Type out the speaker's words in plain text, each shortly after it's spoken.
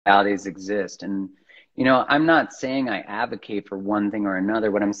realities exist. And, you know, I'm not saying I advocate for one thing or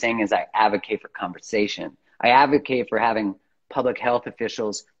another. What I'm saying is I advocate for conversation. I advocate for having public health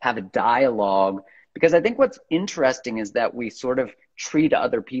officials have a dialogue, because I think what's interesting is that we sort of treat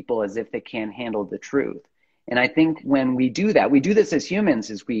other people as if they can't handle the truth. And I think when we do that, we do this as humans,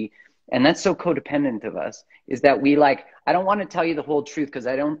 and that's so codependent of us, is that we like, I don't want to tell you the whole truth because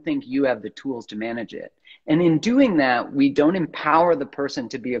I don't think you have the tools to manage it. And in doing that, we don't empower the person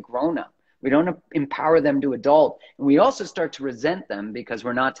to be a grown-up. We don't empower them to adult. And we also start to resent them because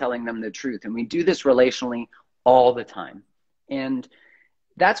we're not telling them the truth. And we do this relationally all the time. And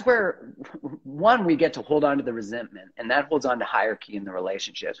that's where, one, we get to hold on to the resentment, and that holds on to hierarchy in the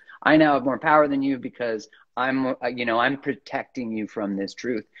relationship. I now have more power than you because I'm protecting you from this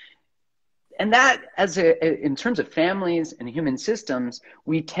truth. And that, in terms of families and human systems,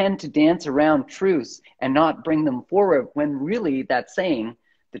 we tend to dance around truths and not bring them forward, when really that saying,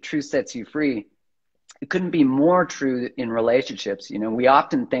 the truth sets you free, it couldn't be more true in relationships. You know, we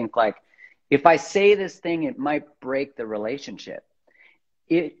often think like, if I say this thing, it might break the relationship.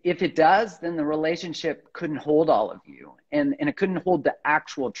 If it does, then the relationship couldn't hold all of you, and it couldn't hold the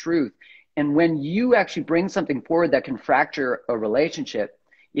actual truth. And when you actually bring something forward that can fracture a relationship,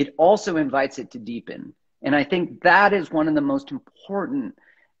 it also invites it to deepen. And I think that is one of the most important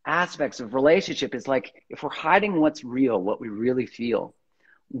aspects of relationship, is like, if we're hiding what's real, what we really feel,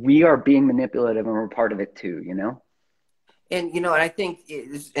 we are being manipulative, and we're part of it too, you know? And, you know, and I think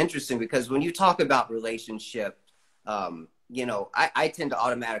it's interesting because when you talk about relationship, you know, I tend to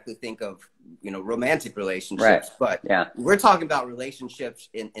automatically think of, you know, romantic relationships, right. But yeah, we're talking about relationships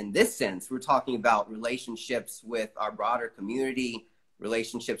in this sense. We're talking about relationships with our broader community,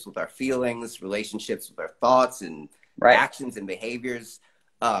 relationships with our feelings, relationships with our thoughts and right. actions and behaviors.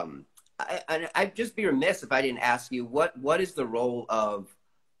 I'd just be remiss if I didn't ask you, what is the role of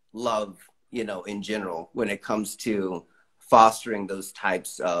love, you know, in general, when it comes to fostering those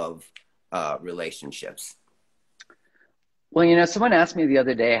types of relationships? Well, you know, someone asked me the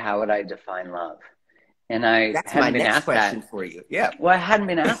other day, how would I define love? And I That's my hadn't been next asked question that. for you. Yeah. Well, I hadn't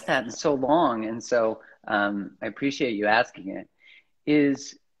been asked that in so long. And so I appreciate you asking it.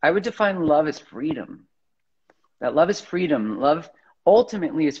 I would define love as freedom. That love is freedom. Love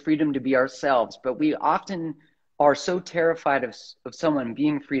ultimately is freedom to be ourselves. But we often are so terrified of someone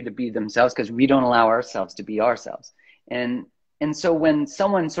being free to be themselves because we don't allow ourselves to be ourselves. And so when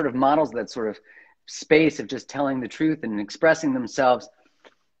someone sort of models that sort of space of just telling the truth and expressing themselves,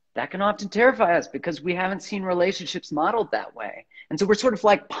 that can often terrify us because we haven't seen relationships modeled that way. And so we're sort of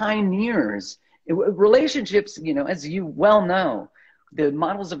like pioneers. Relationships, you know, as you well know, the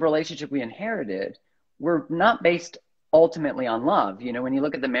models of relationship we inherited were not based ultimately on love. You know, when you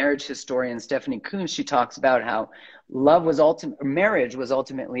look at the marriage historian Stephanie Coombs, she talks about how marriage was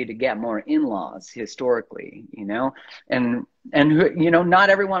ultimately to get more in-laws historically, you know, and you know, not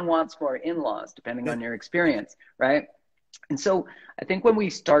everyone wants more in-laws depending on your experience, right? And so I think when we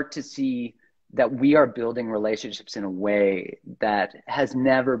start to see that we are building relationships in a way that has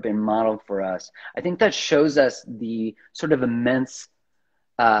never been modeled for us, I think that shows us the sort of immense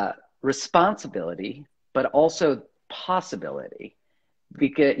responsibility, but also possibility.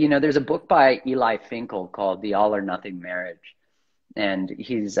 Because, you know, there's a book by Eli Finkel called The All or Nothing Marriage. And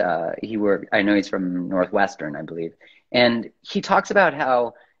I know he's from Northwestern, I believe. And he talks about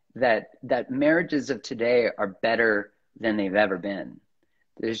how that marriages of today are better than they've ever been.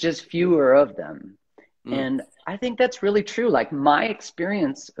 There's just fewer of them. And I think that's really true. Like, my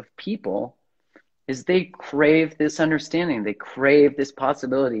experience of people is they crave this understanding. They crave this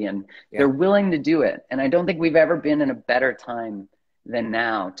possibility, and they're willing to do it. And I don't think we've ever been in a better time than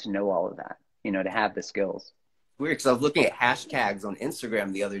now to know all of that, you know, to have the skills. Weird, because I was looking at hashtags on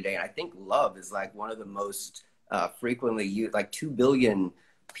Instagram the other day, and I think love is like one of the most frequently used, like 2 billion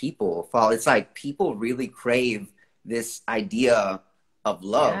people follow. It's like people really crave this idea of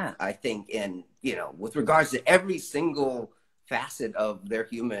love, I think, in, you know, with regards to every single facet of their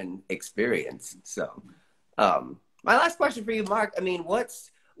human experience. So my last question for you, Mark, I mean,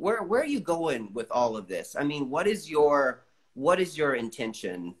 where are you going with all of this? I mean, what is your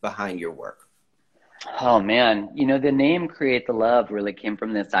intention behind your work? Oh man, you know, the name Create the Love really came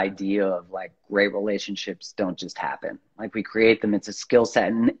from this idea of like, great relationships don't just happen. Like, we create them, it's a skill set,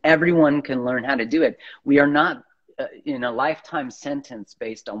 and everyone can learn how to do it. We are not in a lifetime sentence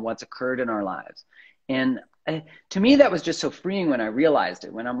based on what's occurred in our lives. And to me, that was just so freeing when I realized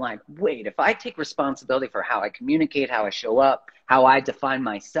it, when I'm like, wait, if I take responsibility for how I communicate, how I show up, how I define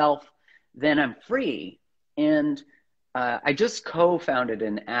myself, then I'm free. And I just co-founded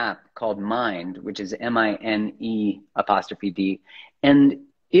an app called Mind, which is MINE apostrophe D. And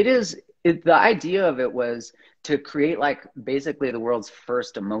The idea of it was to create like basically the world's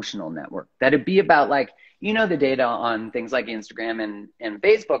first emotional network. That'd be about like, you know, the data on things like Instagram and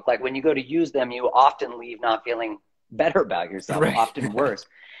Facebook, like when you go to use them, you often leave not feeling better about yourself, Right. often worse.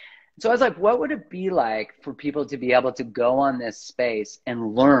 So I was like, what would it be like for people to be able to go on this space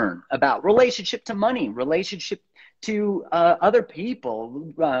and learn about relationship to money, relationship to other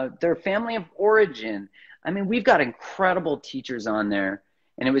people, their family of origin? I mean, we've got incredible teachers on there.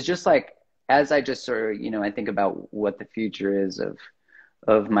 And it was just like, as I just sort of, you know, I think about what the future is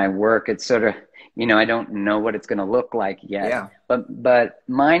of my work, it's sort of, you know, I don't know what it's going to look like yet, Yeah. but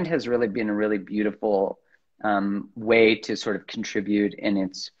Mind has really been a really beautiful way to sort of contribute, and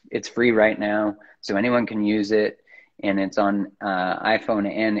it's free right now, so anyone can use it, and it's on iPhone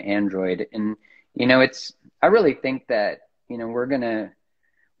and Android. And you know, it's I really think that, you know, we're gonna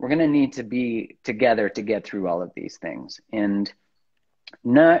need to be together to get through all of these things, and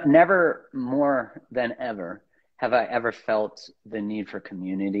never more than ever have I ever felt the need for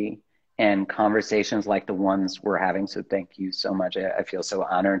community and conversations like the ones we're having. So thank you so much. I feel so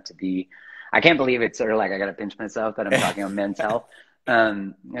honored to be. I can't believe it's sort of like I got to pinch myself that I'm talking on men's health,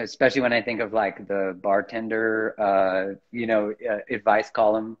 especially when I think of like the bartender, advice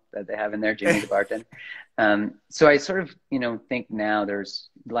column that they have in there, Jimmy the bartender. So I sort of, you know, think now there's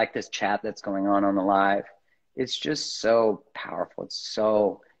like this chat that's going on the live. It's just so powerful. It's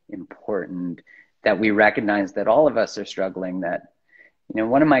so important that we recognize that all of us are struggling. That, you know,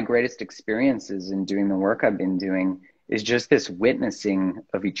 one of my greatest experiences in doing the work I've been doing is just this witnessing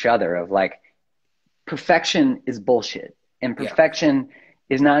of each other, of like, perfection is bullshit, and Yeah. perfection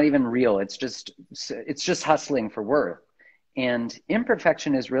is not even real. It's just hustling for worth. And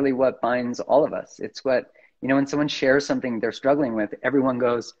imperfection is really what binds all of us. It's what, you know, when someone shares something they're struggling with, everyone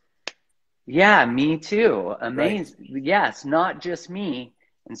goes, yeah, me too. Right. Amazing. Yes, not just me.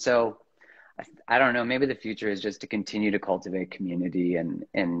 And so I don't know, maybe the future is just to continue to cultivate community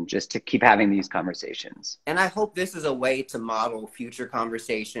and just to keep having these conversations. And I hope this is a way to model future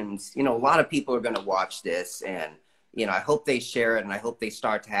conversations. You know, a lot of people are going to watch this, and, you know, I hope they share it, and I hope they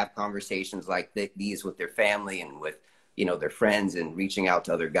start to have conversations like these with their family and with, you know, their friends, and reaching out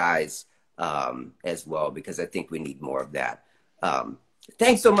to other guys as well, because I think we need more of that.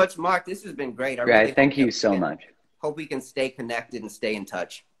 Thanks so much, Mark. This has been great. I really Right. Thank you so much. hope we can stay connected and stay in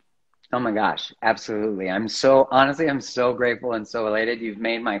touch. Oh my gosh, absolutely. I'm so grateful and so elated. You've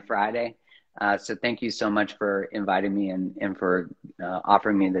made my Friday. So thank you so much for inviting me and for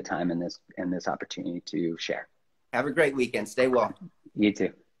offering me the time and this opportunity to share. Have a great weekend. Stay well. You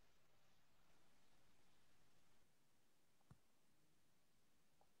too.